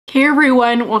Hey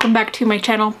everyone, welcome back to my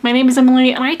channel. My name is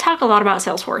Emily and I talk a lot about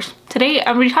Salesforce. Today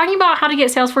I'm going to be talking about how to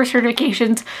get Salesforce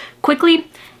certifications quickly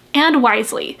and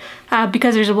wisely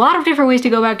because there's a lot of different ways to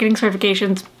go about getting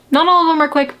certifications. Not all of them are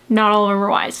quick, not all of them are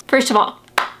wise. First of all,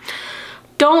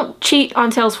 don't cheat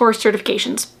on Salesforce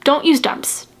certifications. Don't use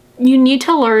dumps. You need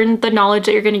to learn the knowledge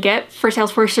that you're going to get for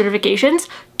Salesforce certifications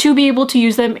to be able to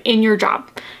use them in your job.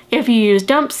 If you use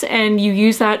dumps and you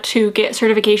use that to get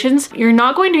certifications, you're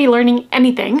not going to be learning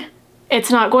anything.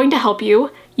 It's not going to help you.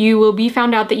 You will be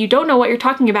found out that you don't know what you're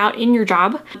talking about in your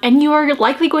job, and you are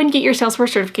likely going to get your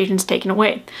Salesforce certifications taken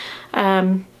away.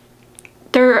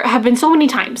 There have been so many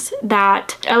times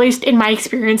that, at least in my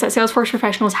experience, that Salesforce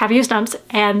professionals have used dumps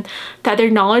and that their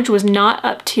knowledge was not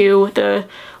up to the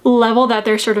level that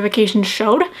their certification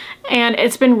showed, and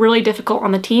it's been really difficult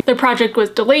on the team. The project was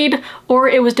delayed or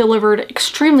it was delivered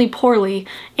extremely poorly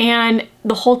and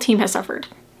the whole team has suffered.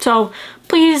 So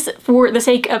please, for the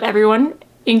sake of everyone,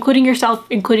 including yourself,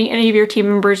 including any of your team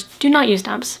members, do not use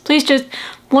dumps. Please just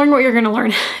learn what you're going to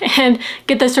learn and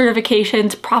get the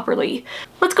certifications properly.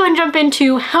 Let's go ahead and jump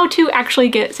into how to actually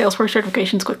get Salesforce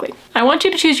certifications quickly. I want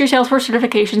you to choose your Salesforce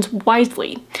certifications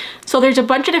wisely. So there's a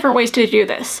bunch of different ways to do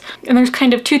this. And there's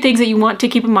kind of two things that you want to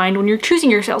keep in mind when you're choosing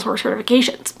your Salesforce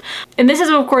certifications. And this is,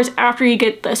 of course, after you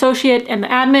get the associate and the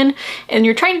admin, and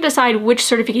you're trying to decide which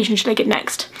certification should I get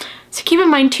next. So keep in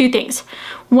mind two things.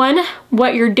 One,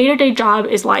 what your day-to-day job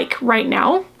is like right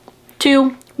now.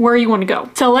 Two, where you want to go.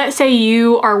 So let's say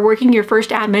you are working your first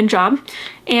admin job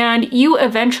and you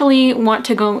eventually want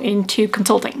to go into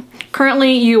consulting.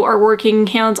 Currently, you are working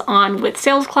hands-on with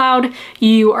Sales Cloud,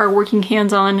 you are working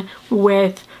hands-on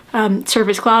with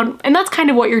Service Cloud, and that's kind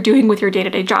of what you're doing with your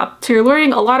day-to-day job. So you're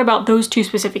learning a lot about those two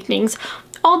specific things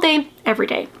all day, every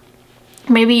day.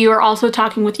 Maybe you are also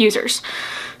talking with users.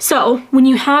 So when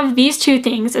you have these two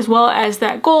things, as well as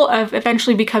that goal of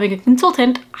eventually becoming a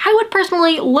consultant, I would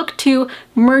personally look to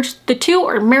merge the two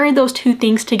or marry those two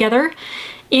things together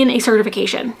in a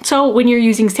certification. So when you're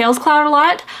using Sales Cloud a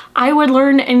lot, I would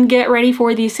learn and get ready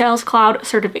for the Sales Cloud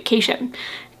certification.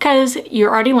 Because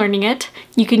you're already learning it,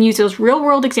 you can use those real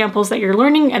world examples that you're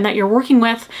learning and that you're working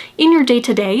with in your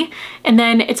day-to-day. And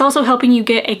then it's also helping you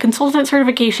get a consultant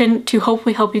certification to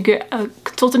hopefully help you get a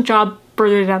consultant job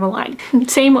further down the line.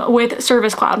 Same with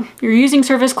Service Cloud. You're using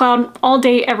Service Cloud all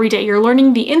day, every day. You're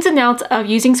learning the ins and outs of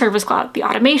using Service Cloud, the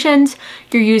automations,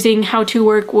 you're using how to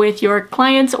work with your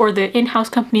clients or the in-house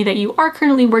company that you are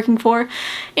currently working for,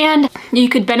 and you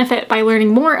could benefit by learning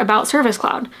more about Service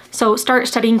Cloud. So start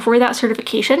studying for that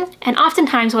certification. And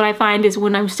oftentimes what I find is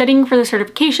when I'm studying for the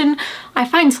certification, I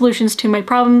find solutions to my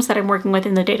problems that I'm working with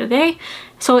in the day-to-day.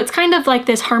 So it's kind of like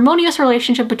this harmonious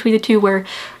relationship between the two where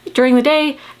during the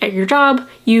day at your job,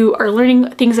 you are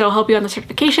learning things that will help you on the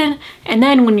certification. And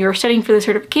then when you're studying for the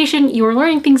certification, you are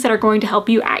learning things that are going to help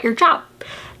you at your job.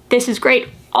 This is great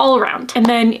all around. And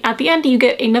then at the end, you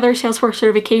get another Salesforce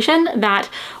certification that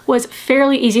was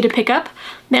fairly easy to pick up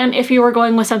than if you were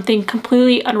going with something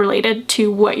completely unrelated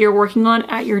to what you're working on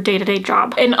at your day-to-day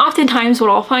job. And oftentimes what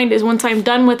I'll find is once I'm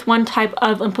done with one type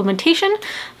of implementation,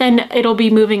 then it'll be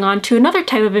moving on to another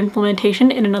type of implementation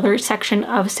in another section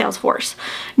of Salesforce.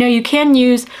 Now you can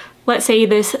use, let's say,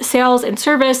 this sales and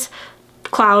service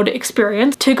cloud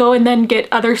experience to go and then get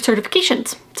other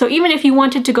certifications. So even if you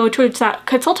wanted to go towards that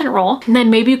consultant role, then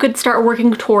maybe you could start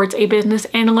working towards a business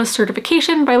analyst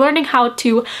certification by learning how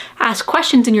to ask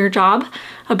questions in your job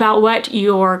about what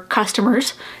your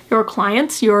customers, your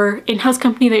clients, your in-house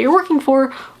company that you're working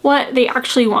for, what they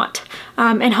actually want,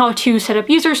 and how to set up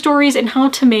user stories and how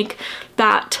to make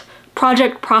that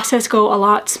project process go a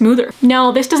lot smoother.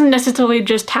 Now, this doesn't necessarily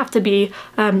just have to be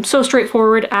so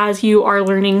straightforward as you are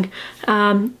learning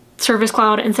Service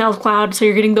Cloud and Sales Cloud, so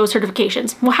you're getting those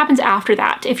certifications. What happens after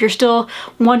that if you're still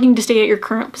wanting to stay at your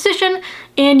current position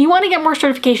and you want to get more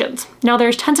certifications? Now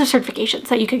there's tons of certifications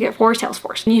that you could get for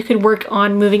Salesforce. You could work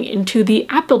on moving into the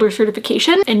App Builder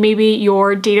certification and maybe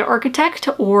your Data Architect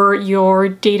or your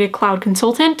Data Cloud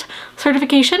Consultant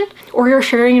certification, or your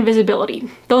Sharing and Visibility.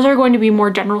 Those are going to be more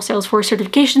general Salesforce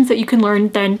certifications that you can learn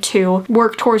then to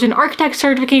work towards an architect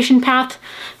certification path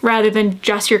rather than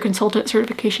just your consultant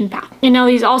certification path. And now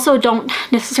these also don't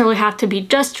necessarily have to be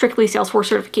just strictly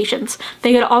Salesforce certifications.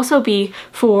 They could also be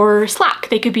for Slack.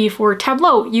 They could be for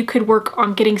Tableau. You could work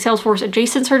on getting Salesforce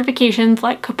adjacent certifications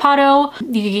like Capado.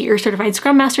 You could get your Certified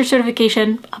Scrum Master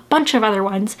certification, a bunch of other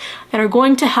ones that are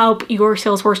going to help your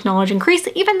Salesforce knowledge increase,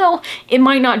 even though it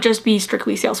might not just be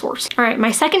strictly Salesforce. All right,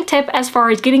 my second tip as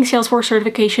far as getting Salesforce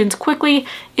certifications quickly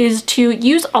is to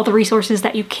use all the resources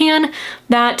that you can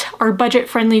that are budget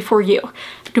friendly for you.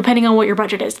 depending on what your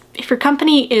budget is. If your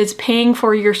company is paying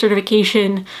for your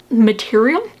certification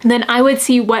material, then I would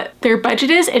see what their budget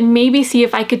is and maybe see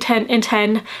if I could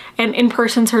attend an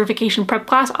in-person certification prep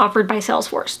class offered by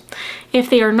Salesforce. If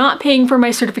they are not paying for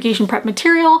my certification prep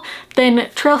material, then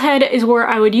Trailhead is where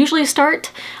I would usually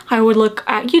start. I would look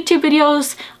at YouTube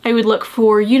videos, I would look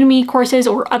for Udemy courses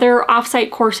or other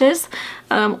offsite courses,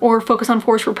 or focus on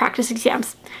Force for practice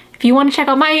exams. If you want to check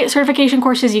out my certification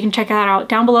courses, you can check that out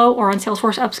down below or on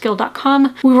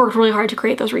salesforceupskill.com. We worked really hard to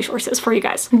create those resources for you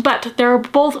guys. But there are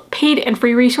both paid and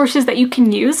free resources that you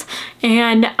can use,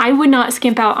 and I would not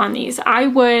skimp out on these. I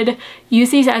would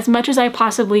use these as much as I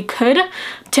possibly could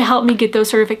to help me get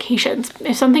those certifications.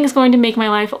 If something is going to make my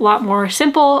life a lot more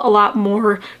simple, a lot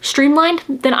more streamlined,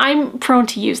 then I'm prone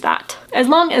to use that, as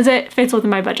long as it fits within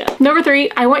my budget. Number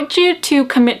 3, I want you to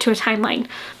commit to a timeline.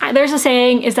 There's a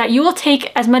saying is that you will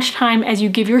take as much time as you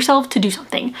give yourself to do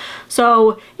something.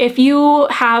 So if you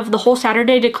have the whole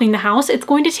Saturday to clean the house, it's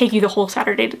going to take you the whole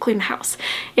Saturday to clean the house.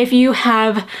 If you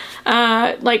have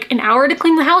like an hour to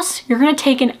clean the house, you're gonna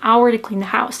take an hour to clean the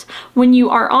house. When you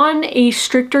are on a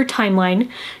stricter timeline,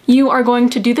 you are going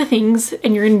to do the things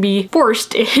and you're gonna be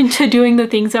forced into doing the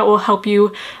things that will help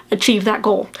you achieve that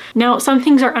goal. Now, some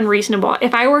things are unreasonable.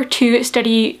 If I were to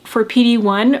study for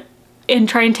PD1 and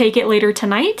try and take it later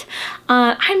tonight,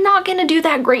 I'm not gonna do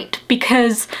that great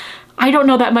because I don't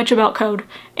know that much about code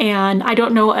and I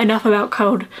don't know enough about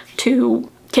code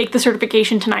to take the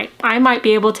certification tonight. I might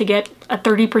be able to get a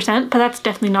 30%, but that's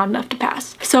definitely not enough to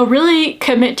pass. So really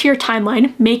commit to your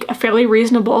timeline, make a fairly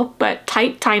reasonable but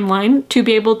tight timeline to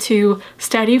be able to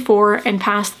study for and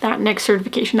pass that next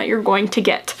certification that you're going to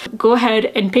get. Go ahead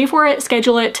and pay for it,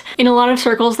 schedule it. In a lot of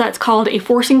circles, that's called a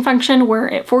forcing function, where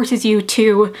it forces you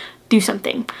to do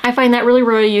something. I find that really,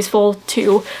 really useful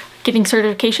to getting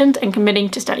certifications and committing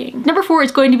to studying. Number 4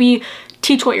 is going to be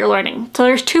teach what you're learning. So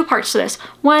there's 2 parts to this.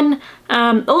 One,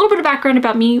 a little bit of background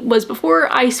about me was before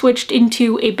I switched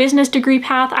into a business degree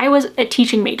path, I was a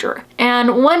teaching major.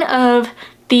 And one of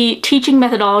the teaching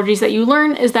methodologies that you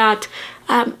learn is that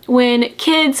when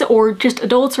kids or just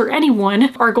adults or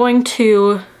anyone are going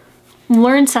to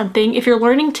learn something, if you're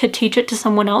learning to teach it to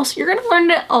someone else, you're gonna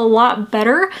learn it a lot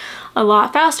better, a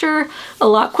lot faster, a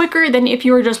lot quicker than if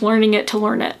you were just learning it to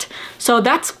learn it. So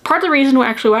that's part of the reason why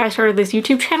I started this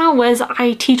YouTube channel, was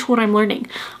I teach what I'm learning.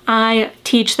 I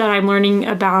teach that I'm learning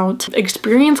about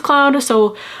Experience Cloud.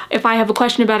 So if I have a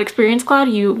question about Experience Cloud,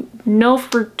 you know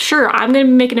for sure I'm gonna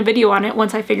be making a video on it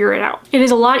once I figure it out. It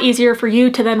is a lot easier for you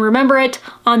to then remember it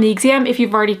on the exam if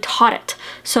you've already taught it.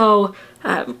 So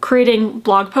creating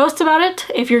blog posts about it.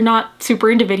 If you're not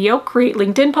super into video, create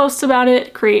LinkedIn posts about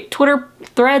it, create Twitter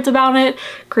threads about it,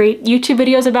 create YouTube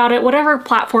videos about it, whatever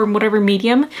platform, whatever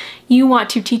medium you want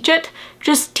to teach it,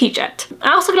 just teach it.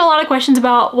 I also get a lot of questions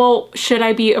about, well, should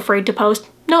I be afraid to post?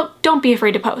 No, don't be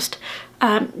afraid to post.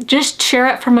 Just share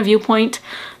it from a viewpoint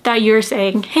that you're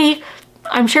saying, hey,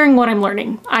 I'm sharing what I'm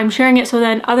learning. I'm sharing it so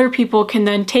then other people can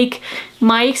then take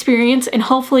my experience and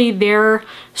hopefully their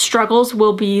struggles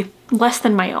will be less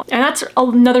than my own. And that's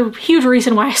another huge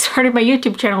reason why I started my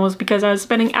YouTube channel, was because I was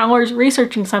spending hours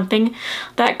researching something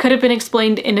that could have been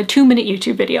explained in a 2-minute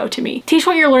YouTube video to me. Teach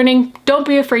what you're learning. Don't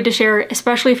be afraid to share,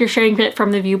 especially if you're sharing it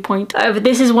from the viewpoint of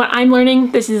this is what I'm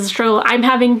learning, this is a struggle I'm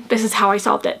having, this is how I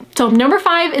solved it. So number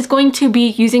 5 is going to be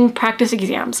using practice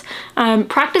exams.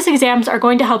 Practice exams are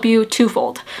going to help you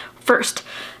twofold. First,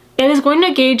 it is going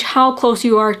to gauge how close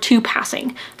you are to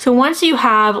passing. So once you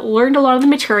have learned a lot of the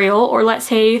material, or let's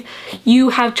say you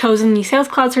have chosen the Sales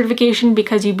Cloud certification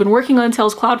because you've been working on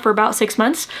Sales Cloud for about 6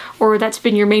 months, or that's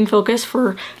been your main focus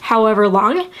for however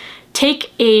long,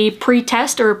 take a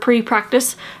pre-test or a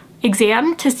pre-practice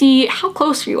exam to see how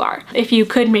close you are. If you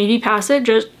could maybe pass it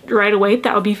just right away,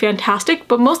 that would be fantastic,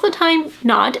 but most of the time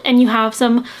not, and you have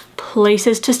some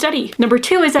places to study. Number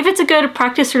 2 is, if it's a good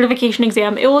practice certification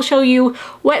exam, it will show you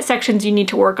what sections you need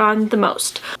to work on the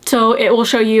most. So it will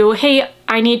show you, hey,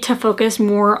 I need to focus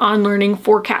more on learning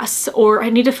forecasts, or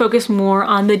I need to focus more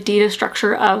on the data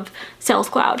structure of Sales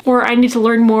Cloud, or I need to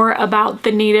learn more about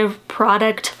the native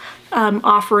product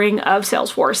offering of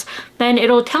Salesforce. Then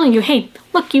it'll tell you, hey,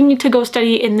 look, you need to go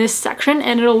study in this section,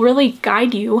 and it'll really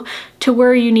guide you to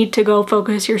where you need to go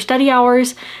focus your study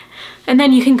hours. And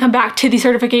then you can come back to the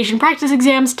certification practice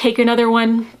exams, take another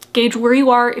one, gauge where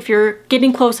you are, if you're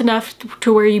getting close enough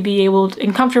to where you'd be able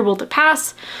and comfortable to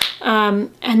pass,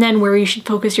 and then where you should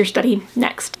focus your study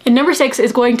next. And number 6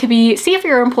 is going to be, see if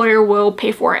your employer will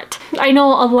pay for it. I know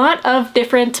a lot of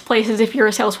different places, if you're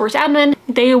a Salesforce admin,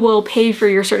 they will pay for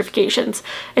your certifications.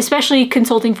 Especially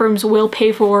consulting firms will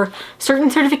pay for certain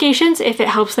certifications if it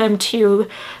helps them to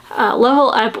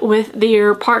level up with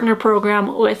their partner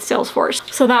program with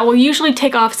Salesforce. So that will usually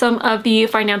take off some of the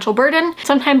financial burden.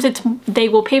 Sometimes they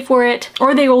will pay for it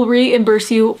or they will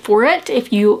reimburse you for it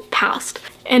if you passed.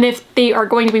 And if they are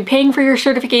going to be paying for your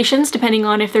certifications, depending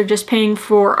on if they're just paying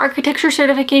for architecture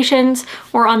certifications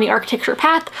or on the architecture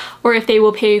path, or if they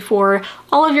will pay for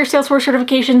all of your Salesforce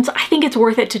certifications, I think it's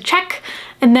worth it to check.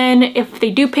 And then if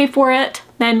they do pay for it,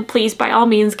 then please, by all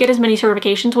means, get as many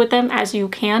certifications with them as you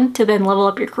can to then level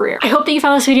up your career. I hope that you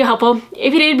found this video helpful.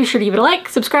 If you did, be sure to give it a like,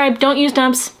 subscribe, don't use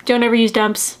dumps, don't ever use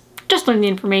dumps, just learn the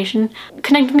information.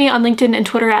 Connect with me on LinkedIn and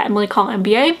Twitter at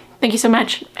EmilyCallMBA. Thank you so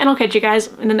much, and I'll catch you guys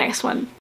in the next one.